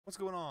What's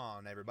going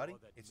on, everybody?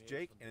 It's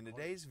Jake, and in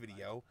today's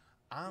video,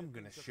 I'm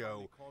going to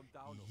show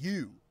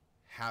you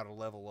how to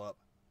level up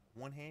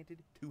one-handed,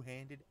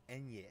 two-handed,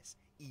 and yes,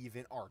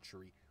 even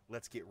archery.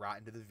 Let's get right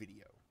into the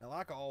video. Now,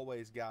 like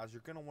always, guys,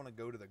 you're going to want to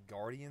go to the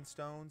Guardian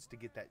Stones to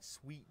get that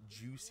sweet,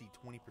 juicy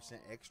 20%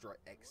 extra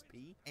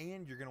XP,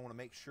 and you're going to want to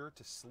make sure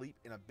to sleep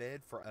in a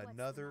bed for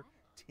another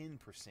 10%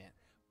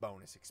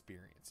 bonus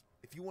experience.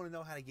 If you want to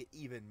know how to get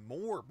even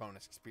more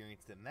bonus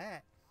experience than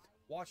that,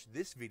 watch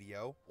this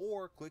video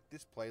or click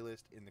this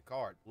playlist in the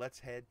card.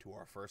 Let's head to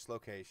our first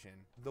location,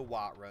 the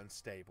Whiterun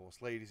Stables.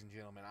 Ladies and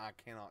gentlemen, I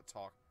cannot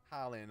talk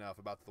highly enough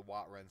about the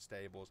Whiterun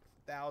Stables.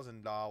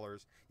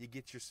 $1,000, you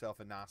get yourself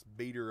a nice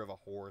beater of a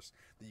horse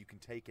that you can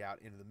take out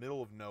into the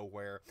middle of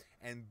nowhere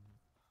and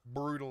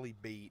brutally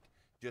beat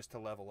just to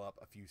level up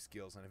a few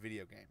skills in a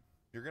video game.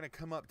 You're going to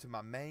come up to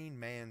my main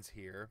man's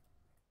here,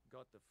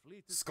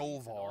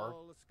 Skolvar.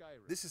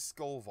 This is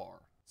Skolvar.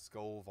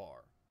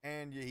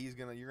 And you're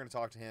gonna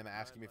talk to him,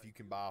 ask him if you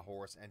can buy a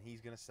horse, and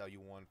he's gonna sell you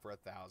one for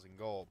 1,000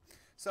 gold.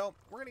 So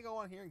we're gonna go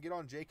on here and get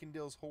on Jake and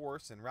Dill's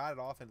horse and ride it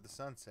off into the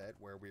sunset,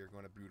 where we are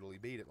going to brutally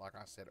beat it, like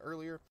I said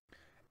earlier.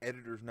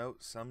 Editor's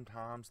note: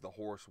 sometimes the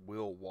horse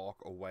will walk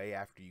away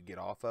after you get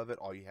off of it.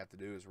 All you have to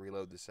do is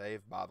reload the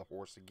save, buy the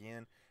horse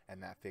again,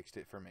 and that fixed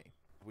it for me.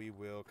 We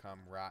will come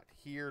right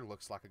here.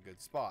 Looks like a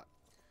good spot.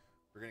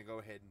 We're gonna go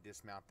ahead and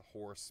dismount the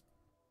horse.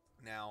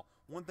 Now,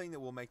 one thing that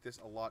will make this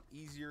a lot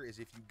easier is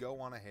if you go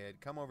on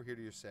ahead, come over here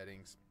to your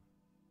settings,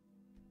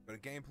 go to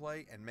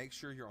gameplay, and make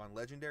sure you're on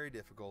legendary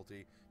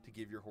difficulty to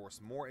give your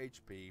horse more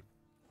HP.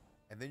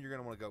 And then you're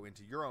going to want to go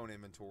into your own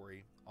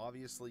inventory,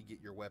 obviously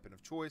get your weapon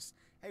of choice,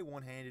 a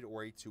one-handed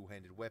or a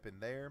two-handed weapon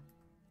there.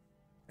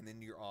 And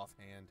then your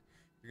offhand,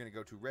 you're going to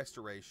go to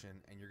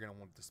restoration, and you're going to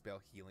want to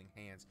spell healing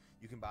hands.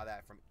 You can buy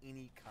that from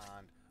any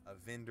kind of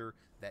vendor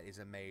that is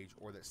a mage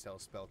or that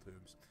sells spell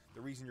tombs. The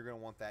reason you're going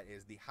to want that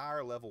is the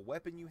higher level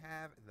weapon you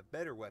have and the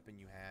better weapon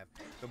you have,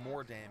 the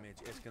more damage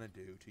it's going to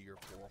do to your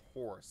poor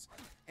horse.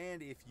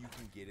 And if you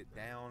can get it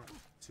down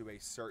to a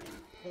certain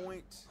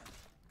point,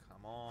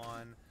 come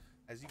on,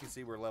 as you can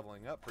see, we're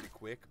leveling up pretty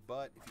quick,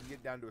 but if you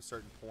get down to a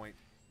certain point,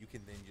 you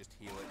can then just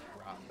heal it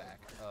right back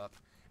up,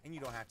 and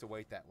you don't have to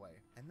wait that way.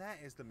 And that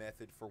is the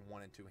method for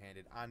one and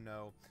two-handed. I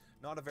know,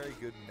 not a very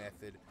good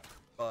method,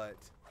 but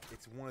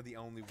it's one of the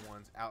only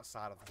ones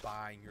outside of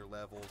buying your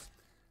levels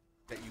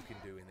that you can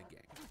do in the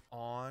game.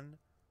 On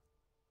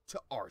to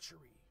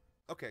archery.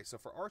 Okay, so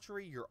for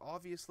archery, you're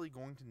obviously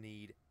going to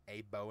need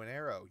a bow and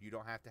arrow. You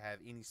don't have to have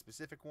any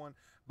specific one,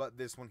 but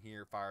this one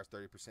here fires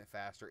 30%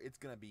 faster. It's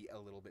going to be a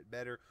little bit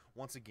better.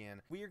 Once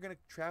again, we are going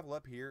to travel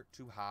up here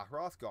to High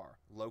Hrothgar,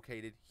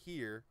 located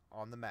here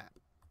on the map.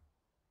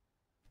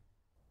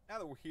 Now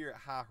that we're here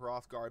at High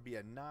Hrothgar, it'd be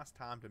a nice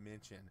time to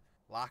mention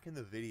liking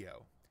the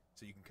video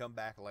so you can come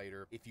back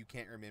later if you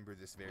can't remember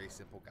this very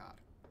simple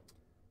guide.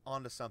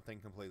 On to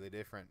something completely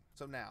different.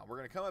 So now we're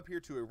going to come up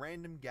here to a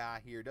random guy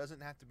here.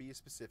 Doesn't have to be a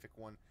specific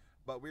one,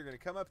 but we're going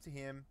to come up to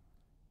him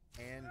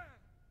and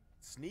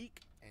sneak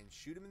and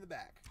shoot him in the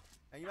back.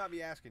 Now you might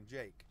be asking,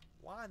 Jake,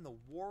 why in the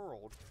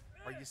world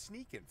are you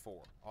sneaking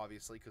for?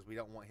 Obviously because we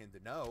don't want him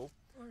to know,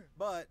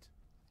 but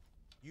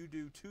you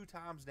do 2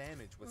 times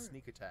damage with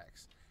sneak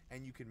attacks,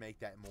 and you can make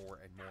that more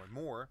and more and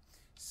more.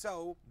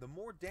 So the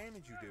more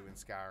damage you do in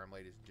Skyrim,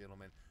 ladies and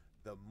gentlemen,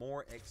 the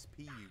more XP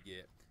you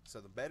get. So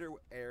the better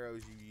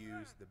arrows you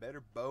use, the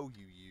better bow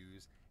you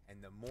use,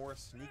 and the more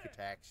sneak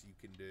attacks you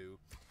can do,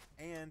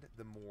 and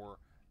the more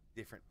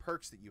different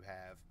perks that you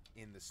have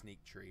in the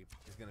sneak tree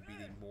is going to be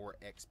the more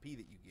XP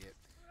that you get.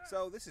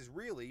 So this is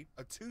really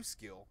a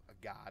 2-skill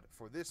guide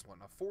for this one,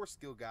 a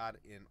 4-skill guide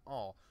in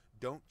all.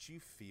 Don't you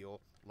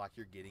feel like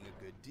you're getting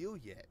a good deal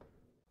yet?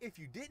 If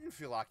you didn't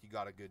feel like you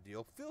got a good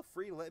deal, feel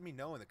free to let me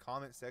know in the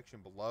comment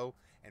section below,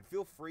 and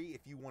feel free,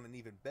 if you want an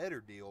even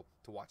better deal,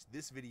 to watch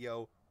this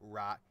video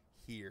right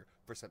here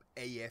for some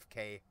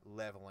AFK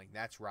leveling.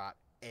 That's right,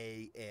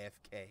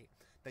 AFK.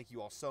 Thank you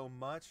all so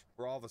much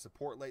for all the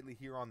support lately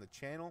here on the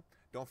channel.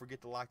 Don't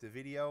forget to like the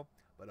video,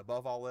 but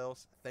above all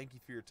else, thank you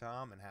for your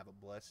time and have a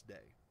blessed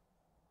day.